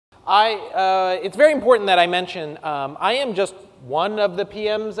It's very important that I mention, I am just one of the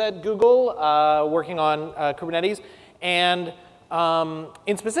PMs at Google working on Kubernetes. And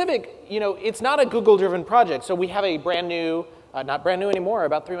in specific, it's not a Google-driven project. So we have a brand new, not brand new anymore,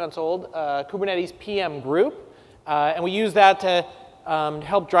 about 3 months old, Kubernetes PM group. And we use that to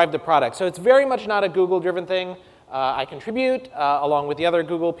help drive the product. So it's very much not a Google-driven thing. I contribute along with the other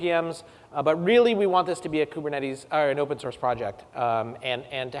Google PMs. But really, we want this to be a Kubernetes, or an open source project,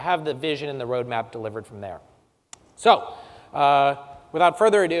 and to have the vision and the roadmap delivered from there. So, without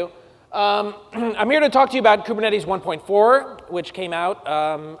further ado, I'm here to talk to you about Kubernetes 1.4, which came out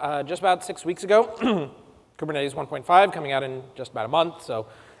just about 6 weeks ago. Kubernetes 1.5 coming out in just about a month. So,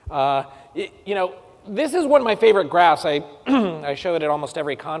 this is one of my favorite graphs. I show it at almost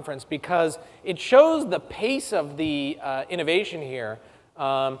every conference because it shows the pace of the innovation here.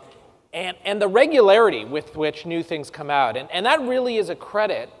 And the regularity with which new things come out. And that really is a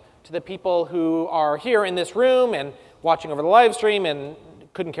credit to the people who are here in this room and watching over the live stream and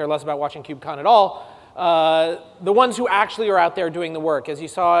couldn't care less about watching KubeCon at all. The ones who actually are out there doing the work. As you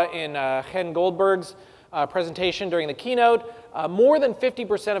saw in Chen Goldberg's presentation during the keynote, more than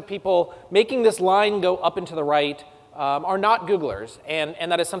 50% of people making this line go up and to the right are not Googlers. And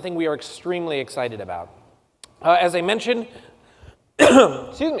that is something we are extremely excited about. As I mentioned,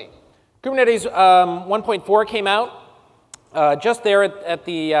 excuse me. Kubernetes 1.4 came out just there at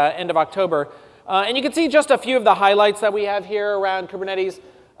the end of October. And you can see just a few of the highlights that we have here around Kubernetes.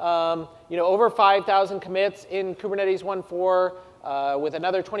 Over 5,000 commits in Kubernetes 1.4 with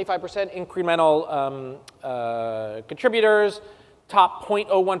another 25% incremental contributors, top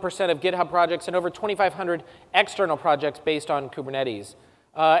 0.01% of GitHub projects, and over 2,500 external projects based on Kubernetes.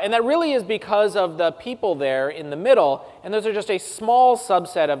 And that really is because of the people there in the middle, and those are just a small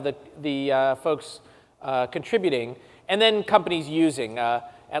subset of the folks contributing, and then companies using.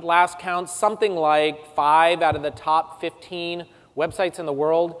 At last count, something like 5 out of the top 15 websites in the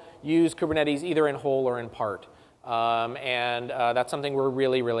world use Kubernetes either in whole or in part. And that's something we're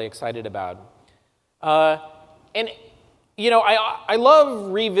really, really excited about. I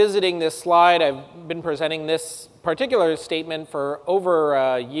love revisiting this slide. I've been presenting this particular statement for over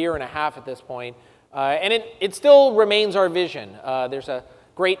a year and a half at this point. And it still remains our vision. There's a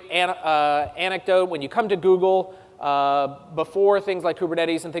great anecdote. When you come to Google, before things like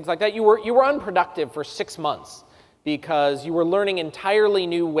Kubernetes and things like that, you were unproductive for 6 months because you were learning entirely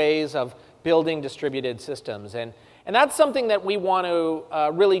new ways of building distributed systems. And that's something that we want to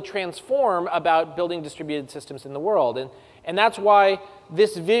really transform about building distributed systems in the world. And that's why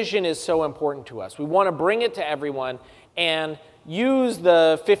this vision is so important to us. We want to bring it to everyone and use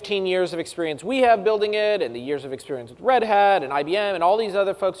the 15 years of experience we have building it and the years of experience with Red Hat and IBM and all these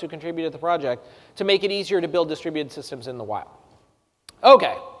other folks who contributed to the project to make it easier to build distributed systems in the wild.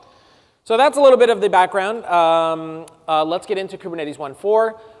 OK, so that's a little bit of the background. Let's get into Kubernetes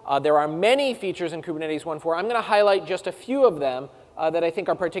 1.4. There are many features in Kubernetes 1.4. I'm going to highlight just a few of them that I think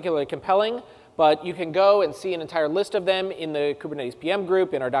are particularly compelling. But you can go and see an entire list of them in the Kubernetes PM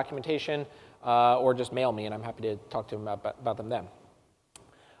group, in our documentation, or just mail me, and I'm happy to talk to them about them then.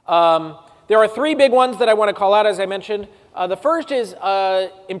 There are 3 big ones that I want to call out, as I mentioned. The first is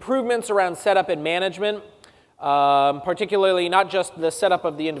improvements around setup and management, particularly not just the setup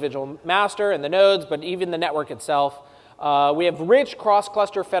of the individual master and the nodes, but even the network itself. We have rich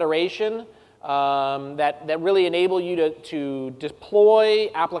cross-cluster federation that really enable you to deploy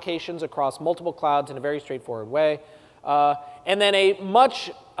applications across multiple clouds in a very straightforward way. And then a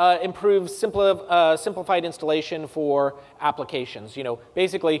much improved, simplified installation for applications.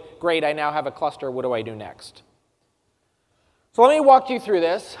 Basically, great, I now have a cluster. What do I do next? So let me walk you through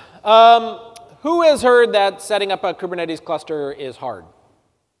this. Who has heard that setting up a Kubernetes cluster is hard?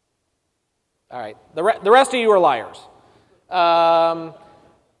 All right, the rest of you are liars.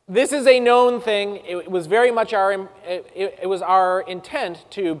 This is a known thing. It was very much it was our intent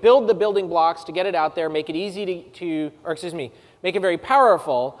to build the building blocks to get it out there, make it easy make it very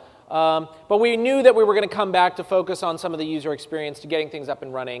powerful. But we knew that we were going to come back to focus on some of the user experience to getting things up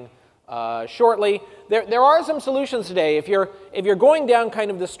and running shortly. There are some solutions today. If you're going down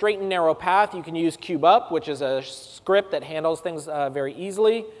kind of the straight and narrow path, you can use kubeup, which is a script that handles things very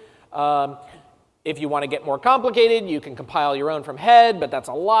easily. If you want to get more complicated, you can compile your own from head, but that's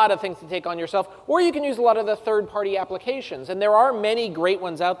a lot of things to take on yourself. Or you can use a lot of the third-party applications, and there are many great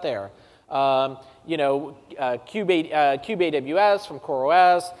ones out there. KubeAWS from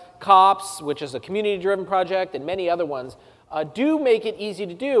CoreOS, Kops, which is a community-driven project, and many other ones do make it easy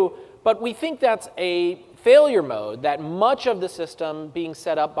to do, but we think that's a failure mode, that much of the system being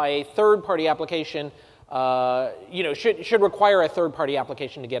set up by a third-party application should require a third-party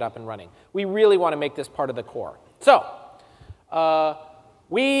application to get up and running. We really want to make this part of the core. So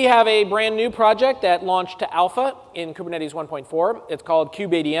we have a brand new project that launched to alpha in Kubernetes 1.4. It's called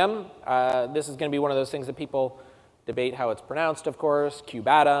kubeadm. This is going to be one of those things that people debate how it's pronounced, of course.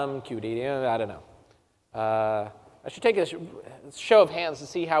 kubeadm, kubeadm, I don't know. I should take a show of hands to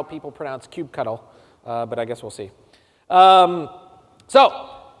see how people pronounce kubectl, but I guess we'll see. So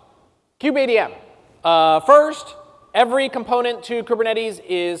kubeadm. First, every component to Kubernetes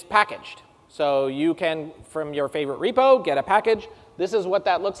is packaged. So you can, from your favorite repo, get a package. This is what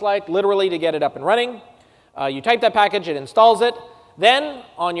that looks like, literally, to get it up and running. You type that package, it installs it. Then,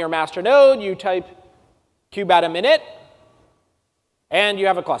 on your master node, you type kubeadm init, and you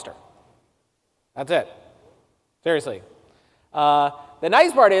have a cluster. That's it. Seriously. The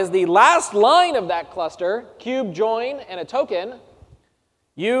nice part is the last line of that cluster, kube join and a token,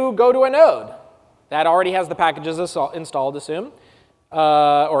 you go to a node that already has the packages installed, assume.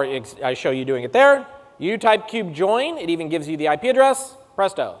 Or I show you doing it there. You type kube join. It even gives you the IP address.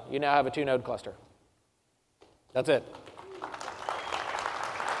 Presto. You now have a 2-node cluster. That's it.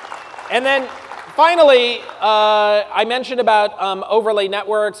 And then finally, I mentioned about overlay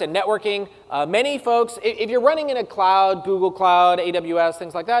networks and networking. Many folks, if you're running in a cloud, Google Cloud, AWS,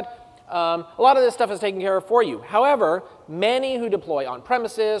 things like that, a lot of this stuff is taken care of for you. However, many who deploy on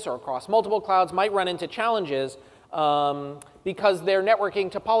premises or across multiple clouds might run into challenges because their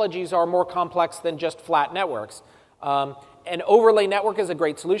networking topologies are more complex than just flat networks. An overlay network is a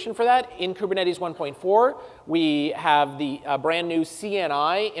great solution for that. In Kubernetes 1.4, we have the brand new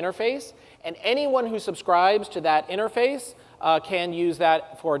CNI interface. And anyone who subscribes to that interface can use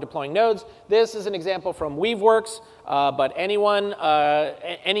that for deploying nodes. This is an example from Weaveworks, but anyone,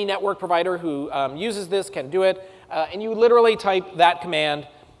 any network provider who uses this can do it. And you literally type that command,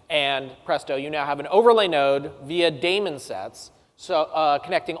 and presto, you now have an overlay node via daemon sets, so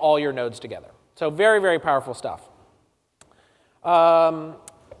connecting all your nodes together. So very, very powerful stuff.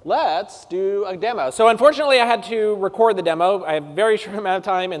 Let's do a demo. So unfortunately, I had to record the demo. I have a very short amount of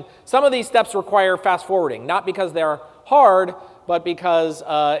time, and some of these steps require fast forwarding, not because they're hard, but because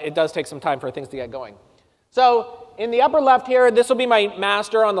it does take some time for things to get going. So in the upper left here, this will be my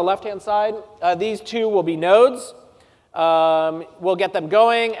master on the left-hand side. These two will be nodes. We'll get them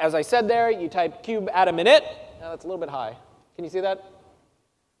going. As I said there, you type kubeadm init. Now that's a little bit high. Can you see that?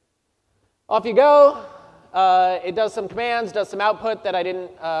 Off you go. It does some commands, does some output that I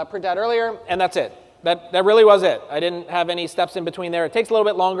didn't print out earlier, and that's it. That really was it. I didn't have any steps in between there. It takes a little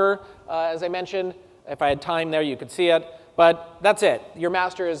bit longer, as I mentioned. If I had time there, you could see it. But that's it. Your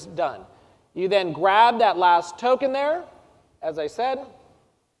master is done. You then grab that last token there, as I said,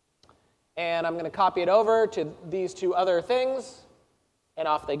 and I'm going to copy it over to these two other things, and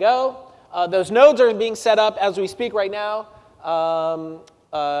off they go. Those nodes are being set up as we speak right now,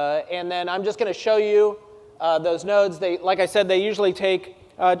 and then I'm just going to show you those nodes. Like I said, they usually take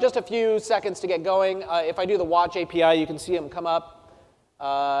just a few seconds to get going. If I do the watch API, you can see them come up,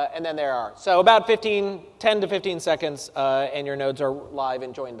 and then there are. So about 10 to 15 seconds, and your nodes are live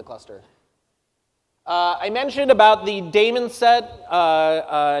and joined the cluster. I mentioned about the daemon set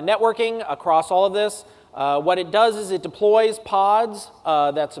networking across all of this. What it does is it deploys pods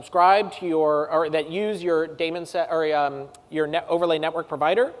that subscribe to or that use your daemon set or your overlay network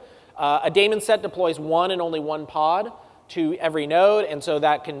provider. A daemon set deploys one and only one pod to every node, and so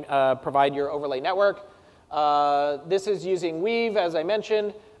that can provide your overlay network. This is using Weve, as I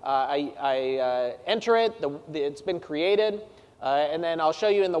mentioned. I enter it. It's been created. And then I'll show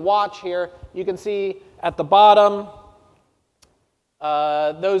you in the watch here. You can see at the bottom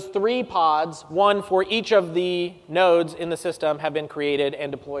those 3 pods, one for each of the nodes in the system, have been created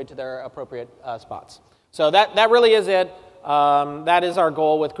and deployed to their appropriate spots. So that really is it. That is our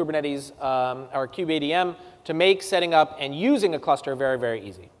goal with Kubernetes, our kubeadm, to make setting up and using a cluster very, very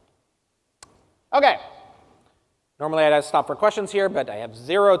easy. OK. Normally, I'd stop for questions here, but I have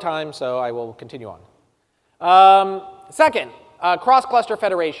 0 time, so I will continue on. Second, cross-cluster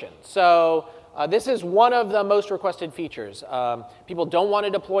federation. So this is one of the most requested features. People don't want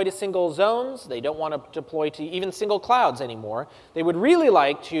to deploy to single zones. They don't want to deploy to even single clouds anymore. They would really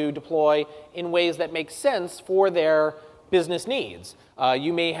like to deploy in ways that make sense for their business needs.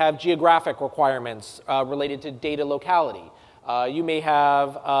 You may have geographic requirements related to data locality. You may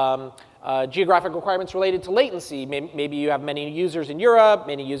have geographic requirements related to latency. Maybe you have many users in Europe,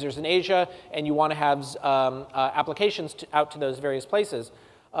 many users in Asia, and you want to have applications out to those various places.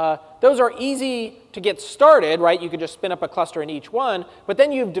 Those are easy to get started, right? You could just spin up a cluster in each one, but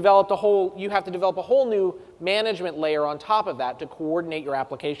then you have to develop a whole new management layer on top of that to coordinate your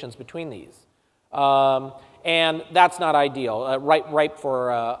applications between these. And that's not ideal, ripe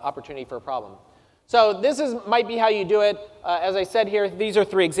for opportunity for a problem. So this might be how you do it. As I said here, these are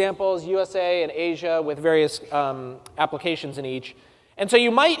 3 examples, USA and Asia with various applications in each. And so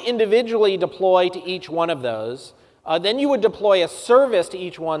you might individually deploy to each one of those. Then you would deploy a service to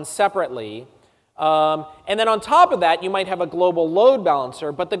each one separately. And then on top of that, you might have a global load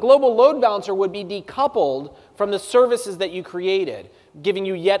balancer. But the global load balancer would be decoupled from the services that you created, giving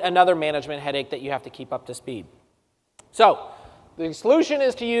you yet another management headache that you have to keep up to speed. So the solution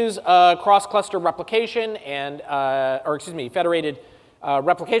is to use cross-cluster replication and, federated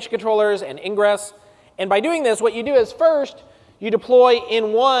replication controllers and ingress. And by doing this, what you do is first, you deploy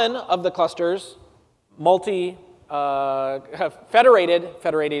in one of the clusters, federated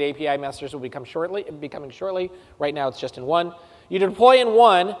API masters will becoming shortly. Right now, it's just in one. You deploy in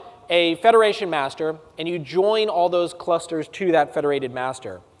one a federation master, and you join all those clusters to that federated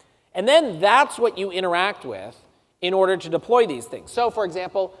master. And then that's what you interact with in order to deploy these things. So, for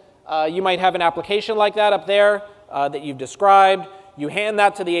example, you might have an application like that up there that you've described. You hand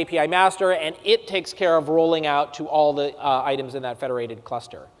that to the API master, and it takes care of rolling out to all the items in that federated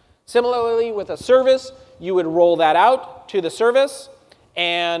cluster. Similarly, with a service, you would roll that out to the service,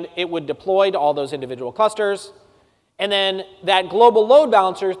 and it would deploy to all those individual clusters. And then that global load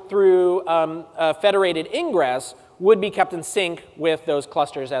balancer through federated ingress would be kept in sync with those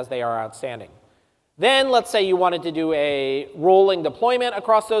clusters as they are outstanding. Then let's say you wanted to do a rolling deployment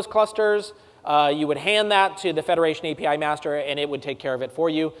across those clusters. You would hand that to the Federation API master, and it would take care of it for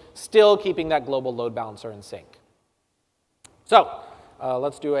you, still keeping that global load balancer in sync. So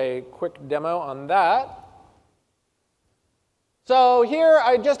let's do a quick demo on that. So here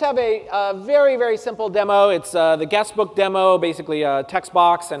I just have a very, very simple demo. It's the guestbook demo, basically a text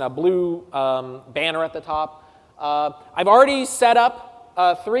box and a blue banner at the top. I've already set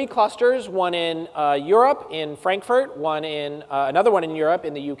up 3 clusters, one in Europe, in Frankfurt, another one in Europe,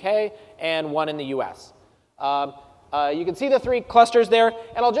 in the UK, and one in the US. You can see the 3 clusters there,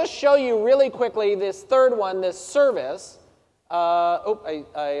 and I'll just show you really quickly this third one, this service.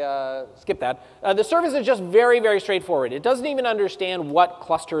 I skipped that. The service is just very, very straightforward. It doesn't even understand what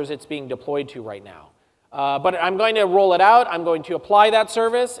clusters it's being deployed to right now. But I'm going to roll it out. I'm going to apply that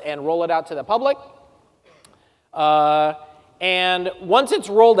service and roll it out to the public. And once it's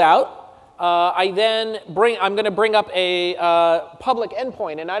rolled out, I'm going to bring up a public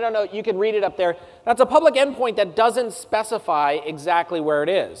endpoint. And I don't know, you can read it up there. That's a public endpoint that doesn't specify exactly where it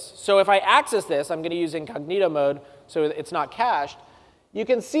is. So if I access this, I'm going to use incognito mode so it's not cached. You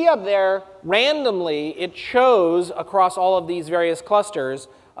can see up there, randomly, it shows across all of these various clusters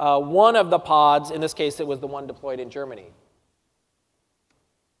one of the pods. In this case, it was the one deployed in Germany.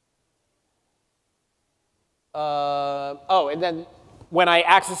 And then when I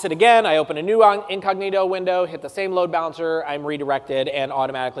access it again, I open a new incognito window, hit the same load balancer, I'm redirected, and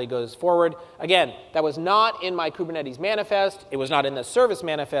automatically goes forward. Again, that was not in my Kubernetes manifest. It was not in the service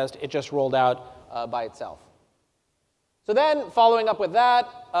manifest. It just rolled out by itself. So then, following up with that,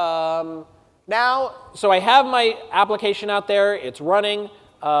 so I have my application out there. It's running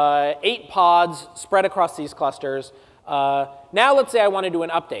 8 pods spread across these clusters. Now let's say I want to do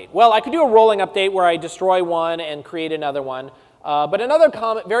an update. Well, I could do a rolling update where I destroy one and create another one. But another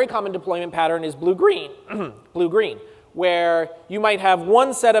very common deployment pattern is blue-green, blue-green, where you might have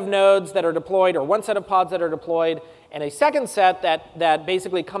one set of nodes that are deployed or one set of pods that are deployed and a second set that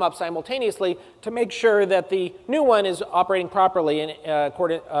basically come up simultaneously to make sure that the new one is operating properly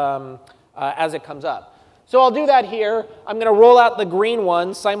as it comes up. So I'll do that here. I'm going to roll out the green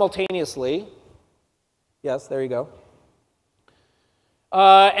one simultaneously. Yes, there you go.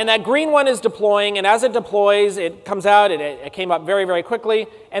 And that green one is deploying, and as it deploys, it comes out. It came up very, very quickly.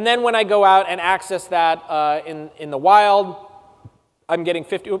 And then when I go out and access that in the wild, I'm getting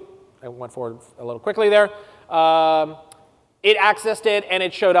 50. Oops, I went forward a little quickly there. It accessed it, and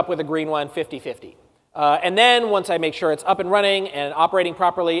it showed up with a green one, 50-50. And then once I make sure it's up and running and operating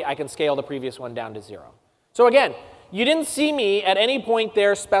properly, I can scale the previous one down to 0. So again, you didn't see me at any point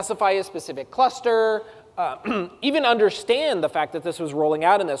there specify a specific cluster, even understand the fact that this was rolling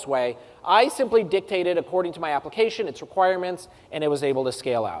out in this way. I simply dictated according to my application, its requirements, and it was able to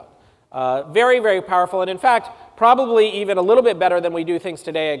scale out. Very, very powerful, and in fact, probably even a little bit better than we do things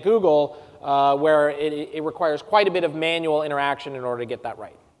today at Google, where it requires quite a bit of manual interaction in order to get that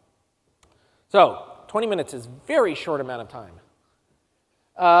right. So 20 minutes is a very short amount of time.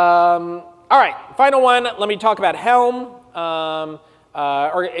 All right, final one. Let me talk about Helm.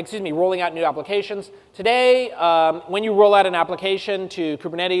 Rolling out new applications. Today, when you roll out an application to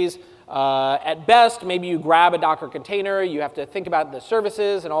Kubernetes, at best, maybe you grab a Docker container. You have to think about the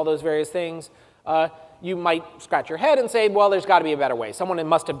services and all those various things. You might scratch your head and say, well, there's got to be a better way. Someone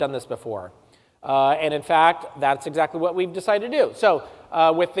must have done this before. And in fact, that's exactly what we've decided to do. So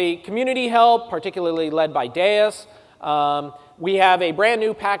with the community help, particularly led by Deus, we have a brand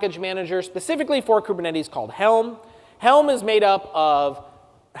new package manager specifically for Kubernetes called Helm. Helm is made up of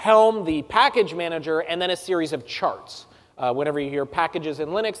Helm, the package manager, and then a series of charts. Whenever you hear packages in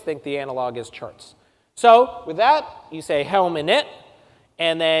Linux, think the analog is charts. So with that, you say Helm init,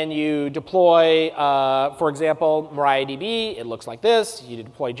 and then you deploy, for example, MariaDB, it looks like this. You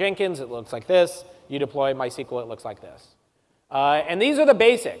deploy Jenkins, it looks like this. You deploy MySQL, it looks like this. And these are the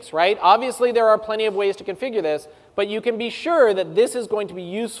basics, right? Obviously, there are plenty of ways to configure this, but you can be sure that this is going to be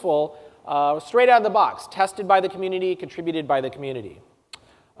useful straight out of the box, tested by the community, contributed by the community.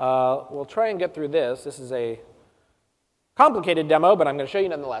 We'll try and get through this. This is a complicated demo, but I'm going to show you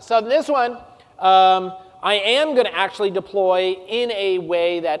nonetheless. So this one, I am going to actually deploy in a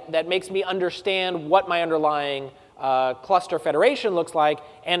way that makes me understand what my underlying cluster federation looks like,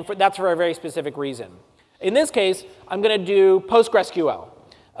 and that's for a very specific reason. In this case, I'm going to do PostgreSQL.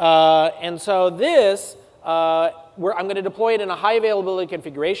 And so this, I'm going to deploy it in a high availability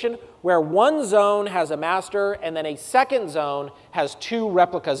configuration where one zone has a master and then a second zone has two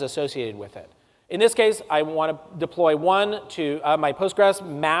replicas associated with it. In this case, I want to deploy one to my Postgres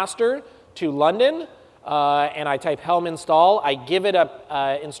master to London, and I type Helm install. I give it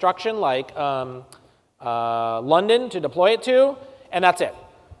an instruction like London to deploy it to, and that's it.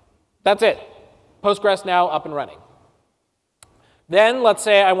 That's it. Postgres now up and running. Then let's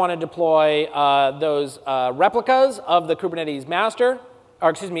say I want to deploy those replicas of the Kubernetes master,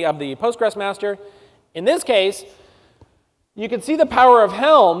 or excuse me, of the Postgres master. In this case, you can see the power of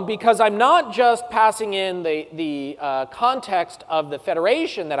Helm because I'm not just passing in the context of the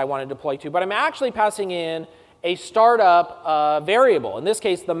federation that I want to deploy to, but I'm actually passing in a startup variable, in this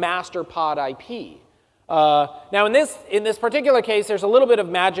case, the master pod IP. Now, in this particular case, there's a little bit of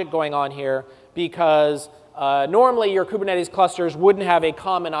magic going on here because normally your Kubernetes clusters wouldn't have a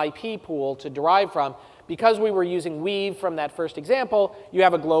common IP pool to derive from. Because we were using Weve from that first example, you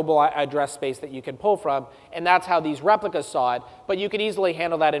have a global address space that you can pull from, and that's how these replicas saw it, but you could easily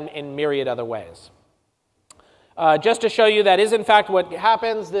handle that in myriad other ways. Just to show you that is in fact what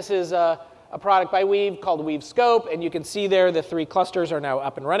happens, this is a product by Weve called Weve Scope, and you can see there the 3 clusters are now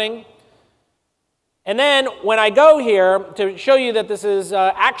up and running. And then when I go here to show you that this is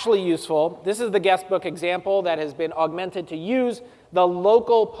actually useful, this is the guestbook example that has been augmented to use the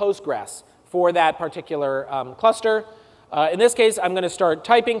local Postgres for that particular cluster. In this case, I'm going to start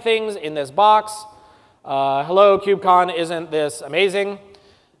typing things in this box. Hello, KubeCon, isn't this amazing?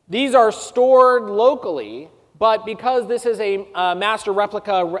 These are stored locally, but because this is a master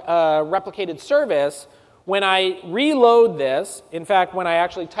replica replicated service, when I reload this, in fact, when I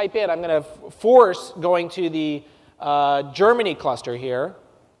actually type in, I'm going to force going to the Germany cluster here.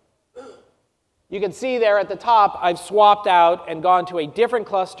 You can see there at the top, I've swapped out and gone to a different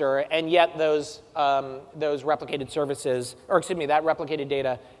cluster, and yet those replicated services, or excuse me, that replicated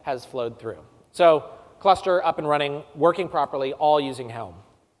data has flowed through. So cluster up and running, working properly, all using Helm.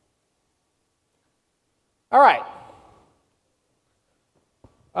 All right.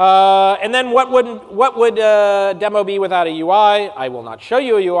 And then what would demo be without a UI? I will not show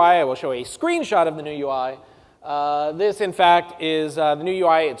you a UI. I will show a screenshot of the new UI. This, in fact, is the new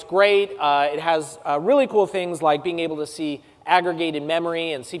UI. It's great. It has really cool things like being able to see aggregated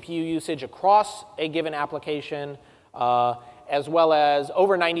memory and CPU usage across a given application, as well as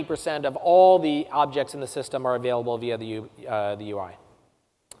over 90% of all the objects in the system are available via the UI.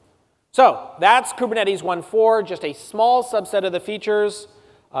 So that's Kubernetes 1.4, just a small subset of the features.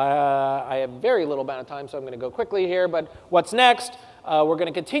 I have very little amount of time, so I'm going to go quickly here. But what's next? We're going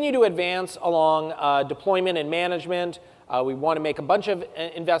to continue to advance along deployment and management. We want to make a bunch of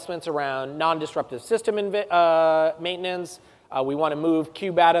investments around non-disruptive system maintenance. We want to move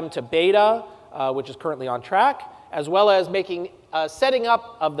kubeatom to beta, which is currently on track, as well as making setting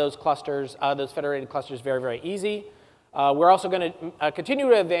up of those clusters, those federated clusters, very, very easy. We're also going to continue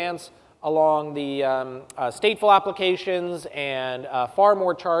to advance along the stateful applications and far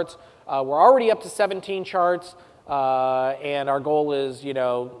more charts. We're already up to 17 charts. And our goal is,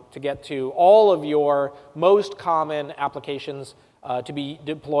 to get to all of your most common applications to be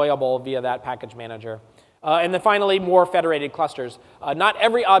deployable via that package manager. And then finally, more federated clusters. Not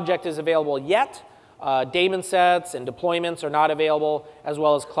every object is available yet. Daemon sets and deployments are not available, as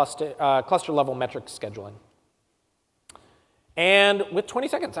well as cluster level metric scheduling. And with 20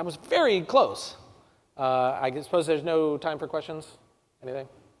 seconds, I was very close. I suppose there's no time for questions? Anything?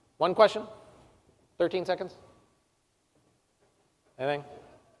 One question? 13 seconds? Anything?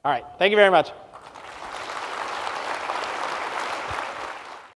 All right. Thank you very much.